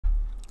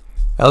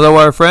Hello,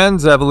 our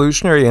friends,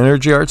 Evolutionary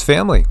Energy Arts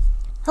family.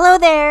 Hello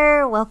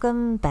there,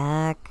 welcome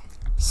back.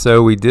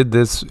 So we did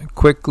this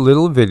quick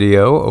little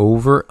video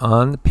over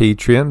on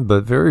Patreon,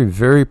 but very,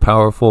 very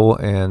powerful,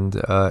 and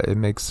it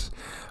makes,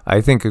 I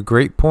think, a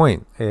great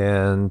point.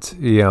 And,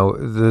 you know,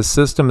 the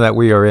system that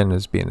we are in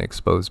is being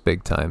exposed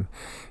big time.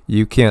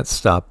 You can't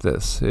stop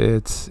this.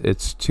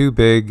 It's too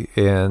big,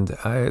 and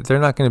they're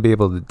not going to be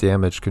able to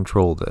damage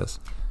control this.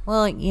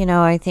 Well, you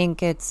know, I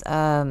think it's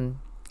trying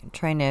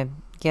to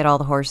get all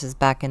the horses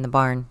back in the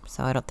barn,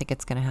 so I don't think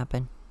it's going to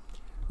happen.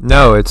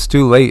 No, it's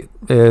too late.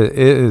 It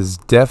is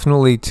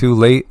definitely too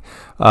late.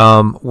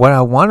 What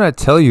I want to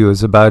tell you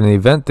is about an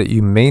event that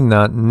you may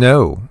not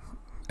know.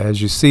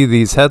 As you see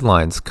these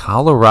headlines,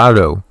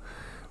 Colorado,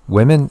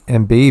 women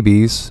and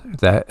babies,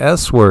 that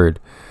S word.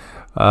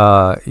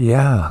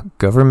 Yeah,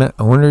 government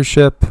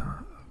ownership,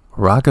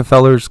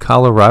 Rockefeller's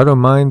Colorado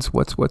mines.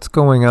 What's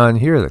going on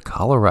here? The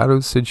Colorado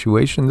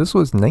situation. This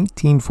was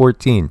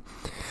 1914.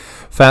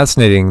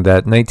 Fascinating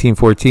that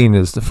 1914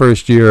 is the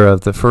first year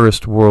of the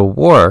First World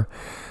War.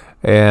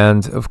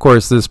 And of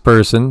course, this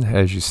person,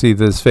 as you see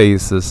this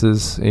face, this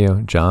is,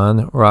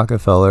 John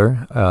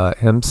Rockefeller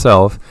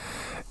himself.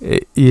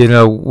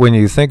 When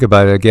you think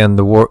about it, again,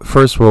 the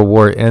First World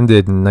War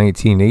ended in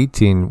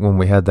 1918 when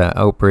we had that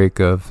outbreak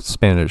of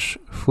Spanish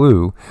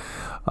flu.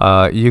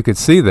 You could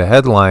see the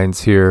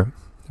headlines here: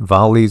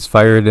 volleys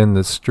fired in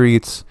the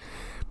streets,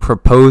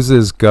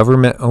 proposes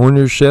government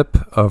ownership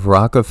of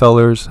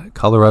Rockefeller's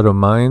Colorado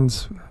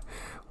mines.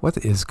 What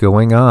is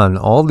going on?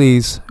 All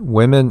these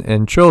women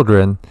and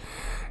children,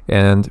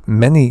 and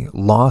many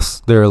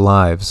lost their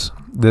lives.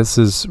 This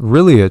is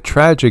really a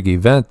tragic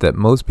event that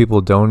most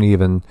people don't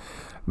even,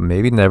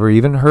 maybe never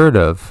even heard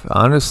of.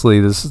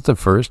 Honestly, this is the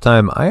first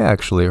time I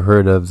actually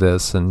heard of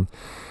this, and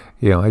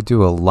I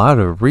do a lot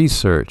of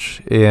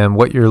research, and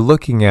what you're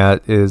looking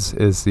at is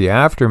the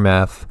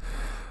aftermath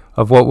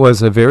of what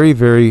was a very,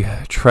 very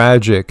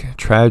tragic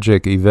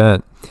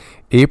event.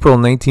 April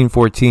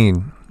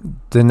 1914,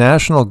 the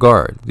National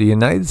Guard, the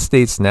United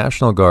States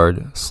National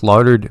Guard,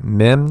 slaughtered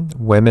men,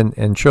 women,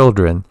 and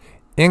children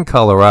in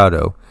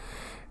Colorado,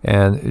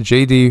 and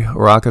J.D.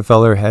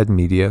 Rockefeller had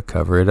media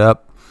cover it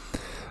up.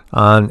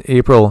 On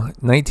April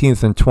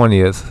 19th and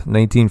 20th,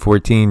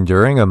 1914,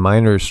 during a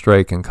miners'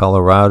 strike in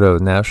Colorado,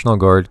 National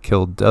Guard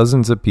killed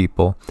dozens of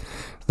people.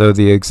 Though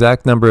the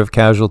exact number of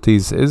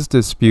casualties is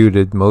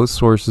disputed, most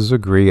sources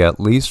agree at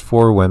least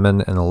 4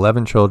 women and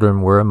 11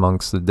 children were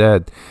amongst the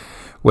dead.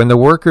 When the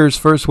workers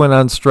first went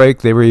on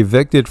strike, they were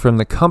evicted from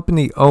the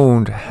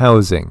company-owned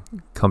housing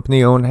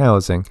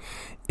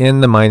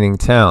in the mining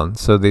town,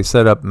 so they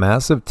set up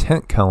massive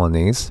tent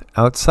colonies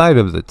outside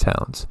of the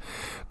towns.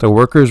 The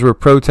workers were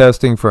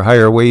protesting for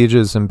higher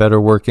wages and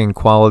better working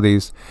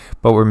qualities,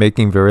 but were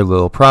making very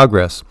little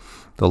progress.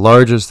 The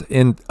largest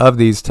of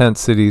these tent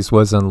cities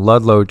was in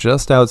Ludlow,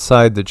 just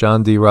outside the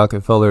John D.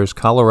 Rockefeller's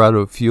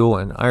Colorado Fuel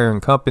and Iron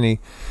Company.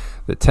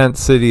 The tent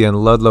city in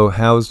Ludlow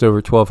housed over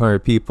 1,200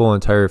 people.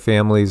 Entire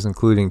families,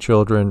 including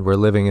children, were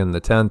living in the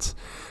tents.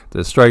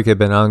 The strike had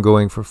been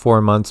ongoing for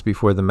 4 months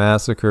before the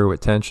massacre, with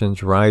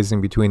tensions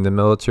rising between the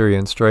military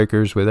and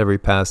strikers with every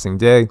passing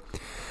day.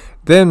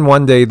 Then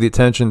one day the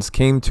tensions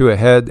came to a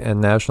head,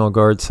 and National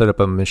Guard set up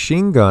a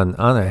machine gun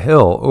on a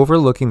hill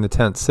overlooking the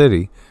tent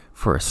city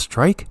for a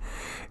strike,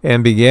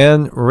 and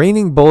began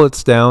raining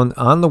bullets down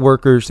on the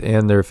workers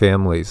and their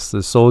families.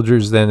 The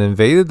soldiers then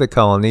invaded the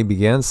colony,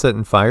 began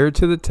setting fire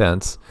to the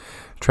tents,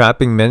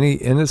 trapping many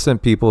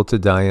innocent people to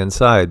die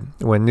inside.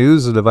 When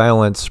news of the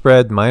violence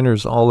spread,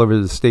 miners all over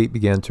the state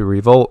began to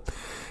revolt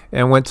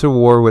and went to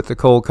war with the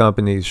coal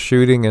companies,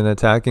 shooting and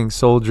attacking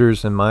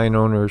soldiers and mine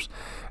owners,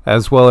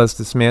 as well as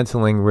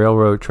dismantling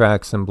railroad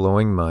tracks and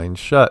blowing mines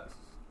shut.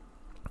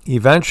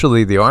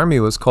 Eventually, the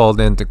army was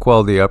called in to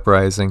quell the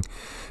uprising,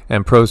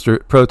 and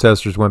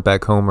protesters went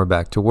back home or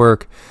back to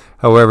work.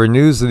 However,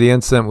 news of the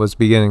incident was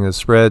beginning to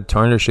spread,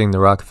 tarnishing the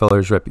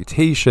Rockefellers'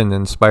 reputation,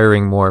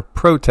 inspiring more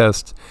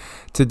protests.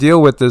 To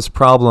deal with this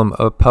problem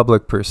of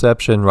public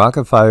perception,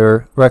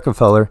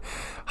 Rockefeller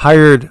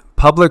hired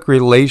public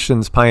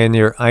relations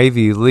pioneer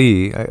Ivy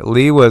Lee.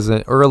 Lee was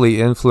an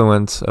early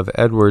influence of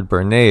Edward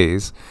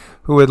Bernays,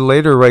 who would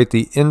later write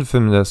the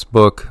infamous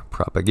book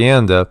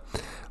Propaganda,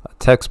 a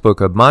textbook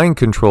of mind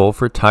control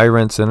for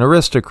tyrants and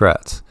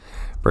aristocrats.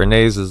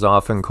 Bernays is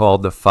often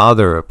called the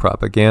father of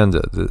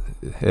propaganda.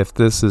 If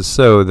this is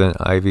so, then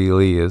Ivy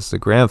Lee is the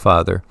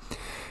grandfather.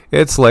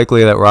 It's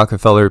likely that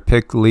Rockefeller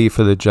picked Lee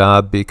for the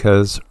job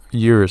because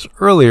years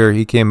earlier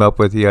he came up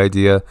with the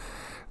idea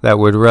that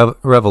would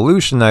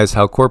revolutionize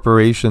how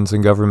corporations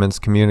and governments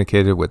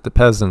communicated with the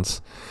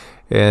peasants.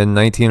 In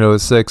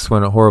 1906,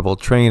 when a horrible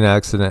train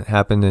accident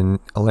happened in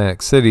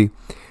Atlantic City,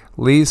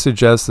 Lee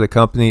suggested the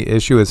company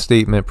issue a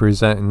statement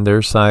presenting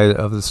their side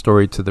of the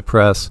story to the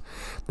press.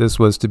 This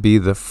was to be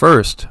the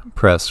first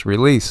press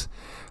release.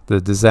 The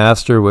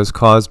disaster was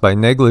caused by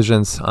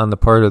negligence on the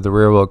part of the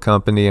railroad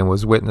company and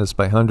was witnessed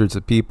by hundreds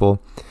of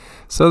people.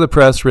 So the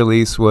press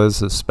release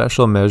was a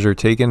special measure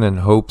taken in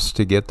hopes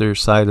to get their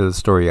side of the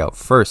story out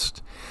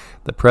first.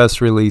 The press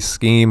release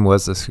scheme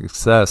was a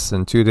success,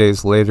 and 2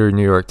 days later,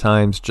 New York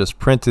Times just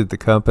printed the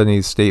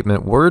company's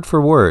statement word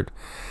for word.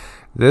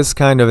 This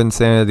kind of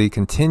insanity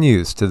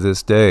continues to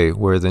this day,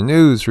 where the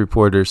news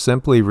reporters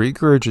simply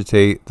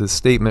regurgitate the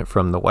statement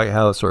from the White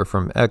House or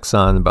from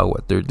Exxon about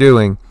what they're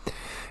doing,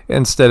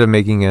 instead of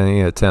making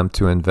any attempt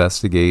to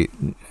investigate,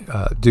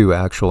 do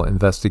actual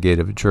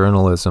investigative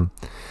journalism.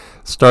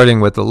 Starting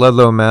with the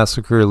Ludlow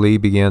massacre, Lee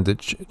began to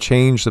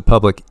change the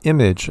public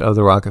image of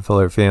the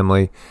Rockefeller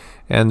family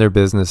and their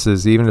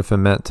businesses, even if it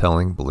meant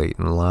telling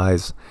blatant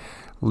lies.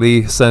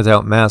 Lee sent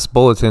out mass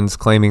bulletins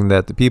claiming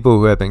that the people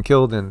who had been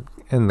killed in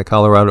the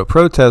Colorado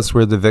protests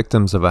were the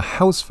victims of a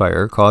house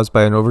fire caused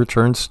by an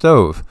overturned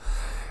stove,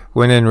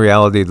 when in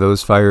reality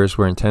those fires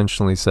were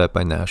intentionally set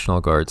by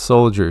National Guard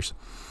soldiers.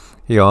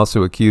 He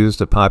also accused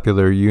a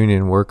popular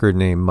union worker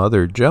named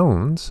Mother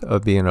Jones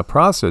of being a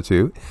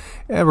prostitute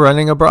and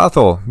running a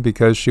brothel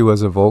because she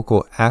was a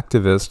vocal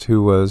activist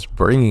who was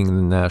bringing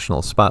the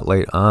national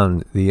spotlight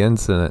on the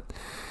incident.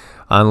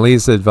 On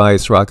Lee's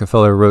advice,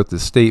 Rockefeller wrote the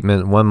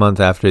statement 1 month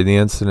after the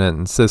incident,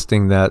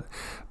 insisting that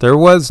there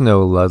was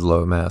no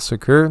Ludlow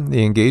massacre.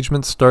 The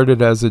engagement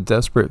started as a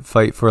desperate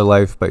fight for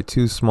life by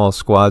 2 small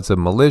squads of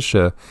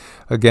militia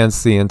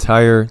against the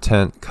entire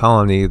tent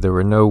colony. There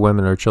were no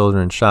women or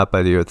children shot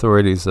by the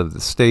authorities of the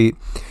state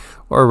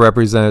or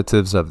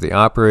representatives of the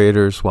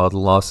operators. While the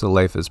loss of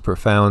life is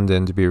profound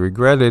and to be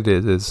regretted,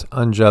 it is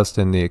unjust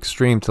in the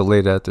extreme to lay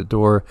it at the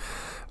door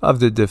of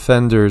the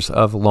defenders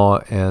of law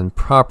and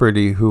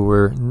property, who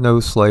were no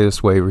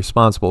slightest way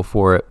responsible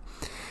for it.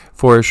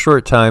 For a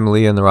short time,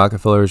 Lee and the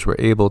Rockefellers were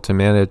able to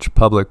manage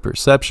public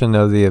perception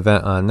of the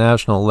event on a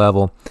national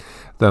level,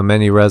 though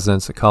many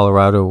residents of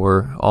Colorado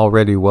were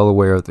already well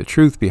aware of the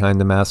truth behind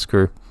the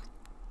massacre.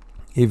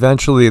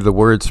 Eventually, the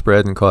word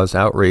spread and caused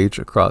outrage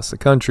across the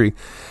country,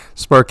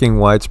 sparking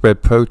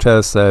widespread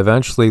protests that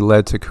eventually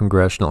led to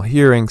congressional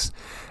hearings.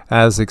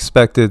 As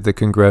expected, the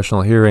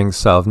congressional hearings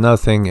solved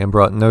nothing and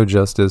brought no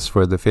justice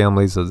for the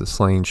families of the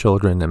slain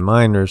children and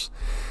minors.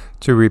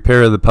 To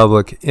repair the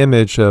public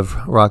image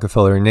of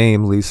Rockefeller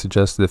name, Lee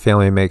suggested the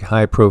family make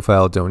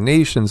high-profile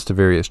donations to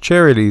various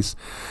charities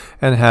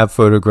and have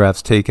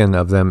photographs taken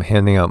of them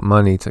handing out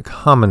money to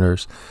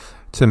commoners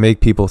to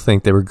make people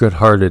think they were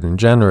good-hearted and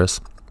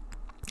generous.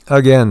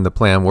 Again, the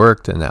plan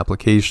worked, and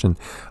application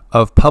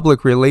of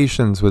public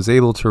relations was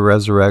able to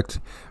resurrect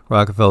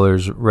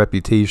Rockefeller's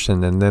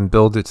reputation and then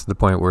build it to the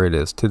point where it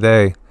is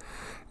today.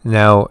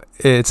 Now,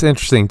 it's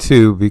interesting,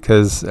 too,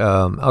 because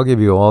I'll give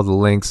you all the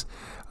links.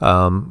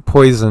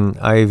 Poison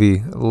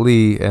Ivy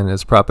Lee and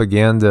his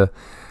propaganda,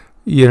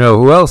 you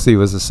know, who else he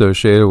was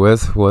associated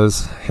with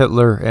was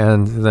Hitler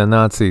and the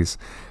Nazis.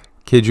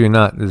 Kid you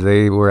not,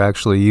 they were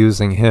actually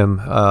using him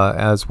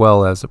as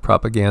well as a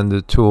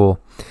propaganda tool.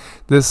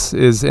 This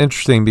is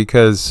interesting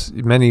because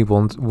many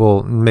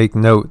will make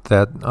note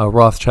that a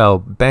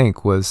Rothschild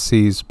bank was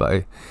seized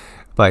by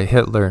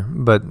Hitler,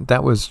 but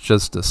that was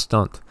just a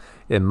stunt.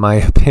 In my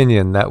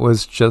opinion, that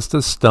was just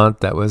a stunt.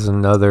 That was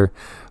another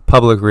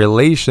public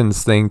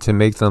relations thing to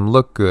make them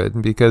look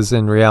good, because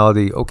in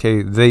reality,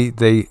 okay,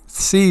 they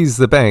seize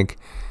the bank,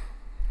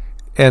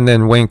 and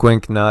then wink,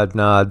 wink, nod,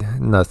 nod,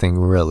 nothing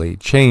really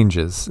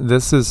changes.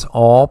 This is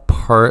all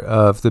part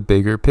of the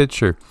bigger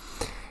picture.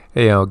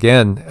 You know,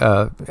 again,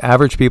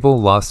 average people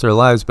lost their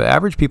lives, but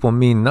average people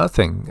mean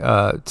nothing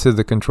to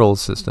the control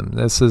system.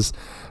 This is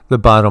the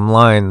bottom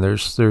line.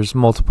 There's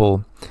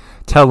multiple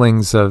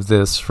tellings of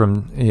this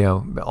from, you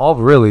know, all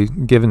really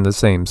given the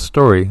same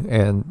story,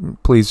 and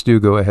please do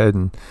go ahead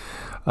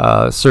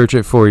and search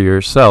it for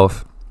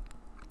yourself.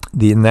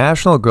 The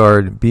National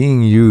Guard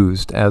being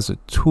used as a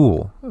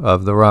tool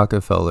of the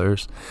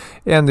Rockefellers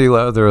and the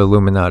other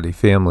Illuminati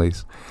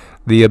families.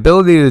 The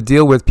ability to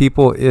deal with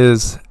people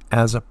is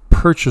as a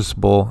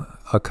purchasable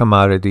a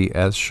commodity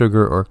as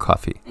sugar or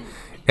coffee.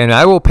 And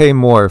I will pay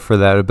more for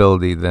that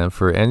ability than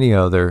for any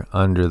other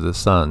under the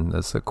sun.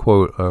 That's a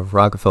quote of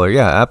Rockefeller.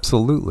 Yeah,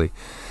 absolutely.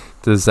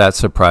 Does that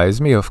surprise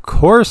me? Of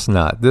course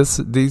not.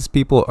 These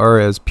people are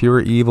as pure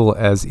evil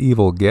as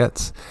evil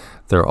gets.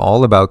 They're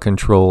all about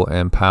control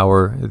and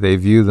power. They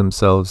view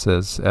themselves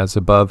as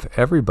above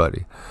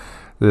everybody.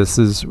 This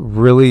is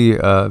really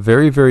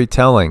very, very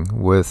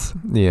telling with,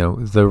 you know,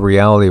 the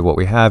reality of what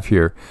we have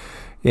here.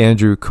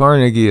 Andrew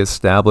Carnegie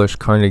established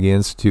Carnegie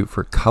Institute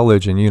for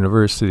College and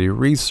University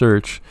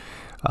Research.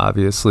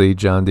 Obviously,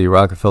 John D.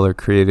 Rockefeller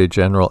created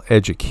General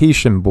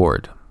Education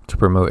Board to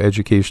promote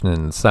education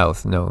in the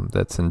South. No,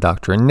 that's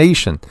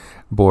Indoctrination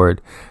Board.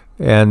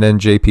 And then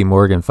J.P.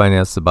 Morgan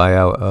financed the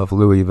buyout of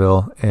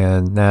Louisville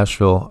and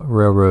Nashville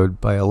Railroad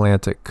by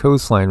Atlantic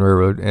Coastline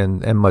Railroad,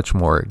 and much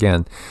more.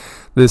 Again,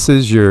 this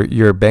is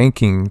your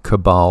banking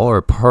cabal, or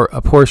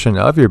a portion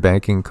of your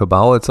banking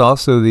cabal. It's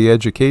also the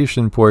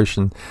education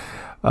portion,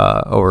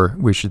 or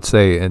we should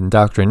say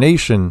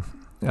indoctrination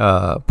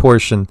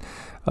portion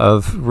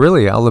of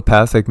really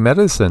allopathic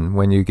medicine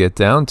when you get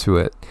down to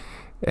it.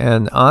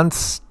 And a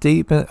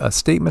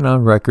statement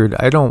on record,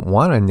 I don't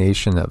want a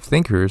nation of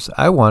thinkers,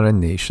 I want a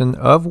nation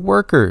of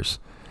workers.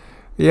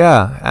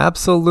 Yeah,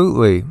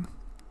 absolutely.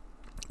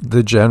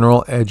 the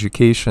General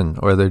Education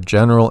or the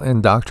General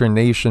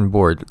Indoctrination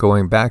Board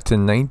going back to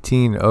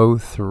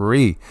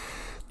 1903.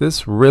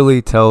 This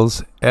really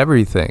tells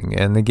everything.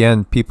 And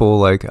again, people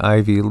like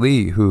Ivy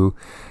Lee, who,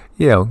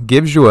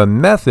 gives you a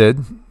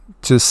method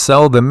to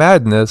sell the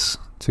madness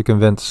to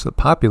convince the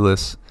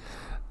populace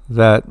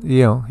that,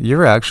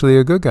 you're actually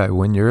a good guy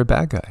when you're a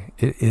bad guy.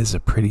 It is a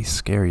pretty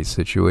scary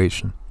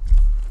situation.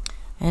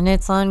 And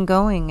it's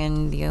ongoing,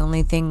 and the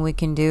only thing we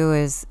can do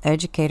is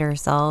educate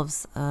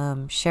ourselves,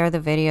 share the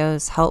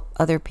videos, help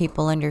other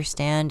people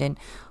understand, and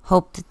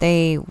hope that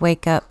they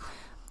wake up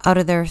out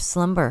of their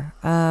slumber.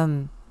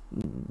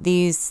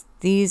 These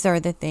are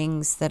the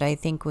things that I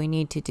think we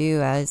need to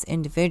do as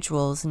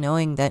individuals,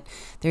 knowing that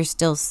there's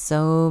still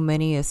so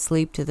many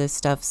asleep to this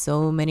stuff.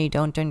 So many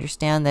don't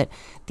understand that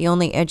the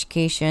only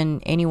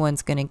education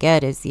anyone's going to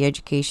get is the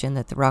education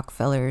that the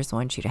Rockefellers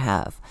want you to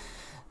have.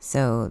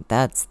 So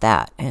that's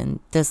that. And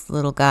this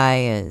little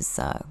guy is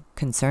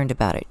concerned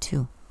about it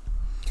too.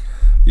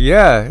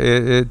 Yeah,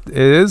 it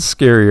is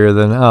scarier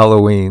than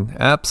Halloween.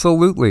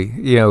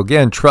 Absolutely.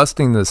 Again,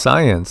 trusting the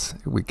science.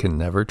 We can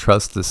never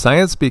trust the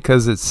science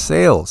because it's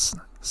sales.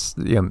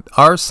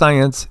 Our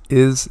science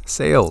is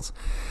sales.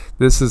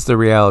 This is the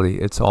reality.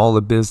 It's all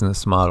a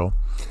business model.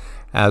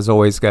 As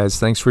always, guys,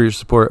 thanks for your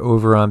support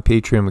over on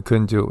Patreon. We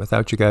couldn't do it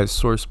without you guys.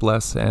 Source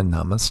bless and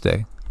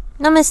namaste.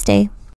 Namaste.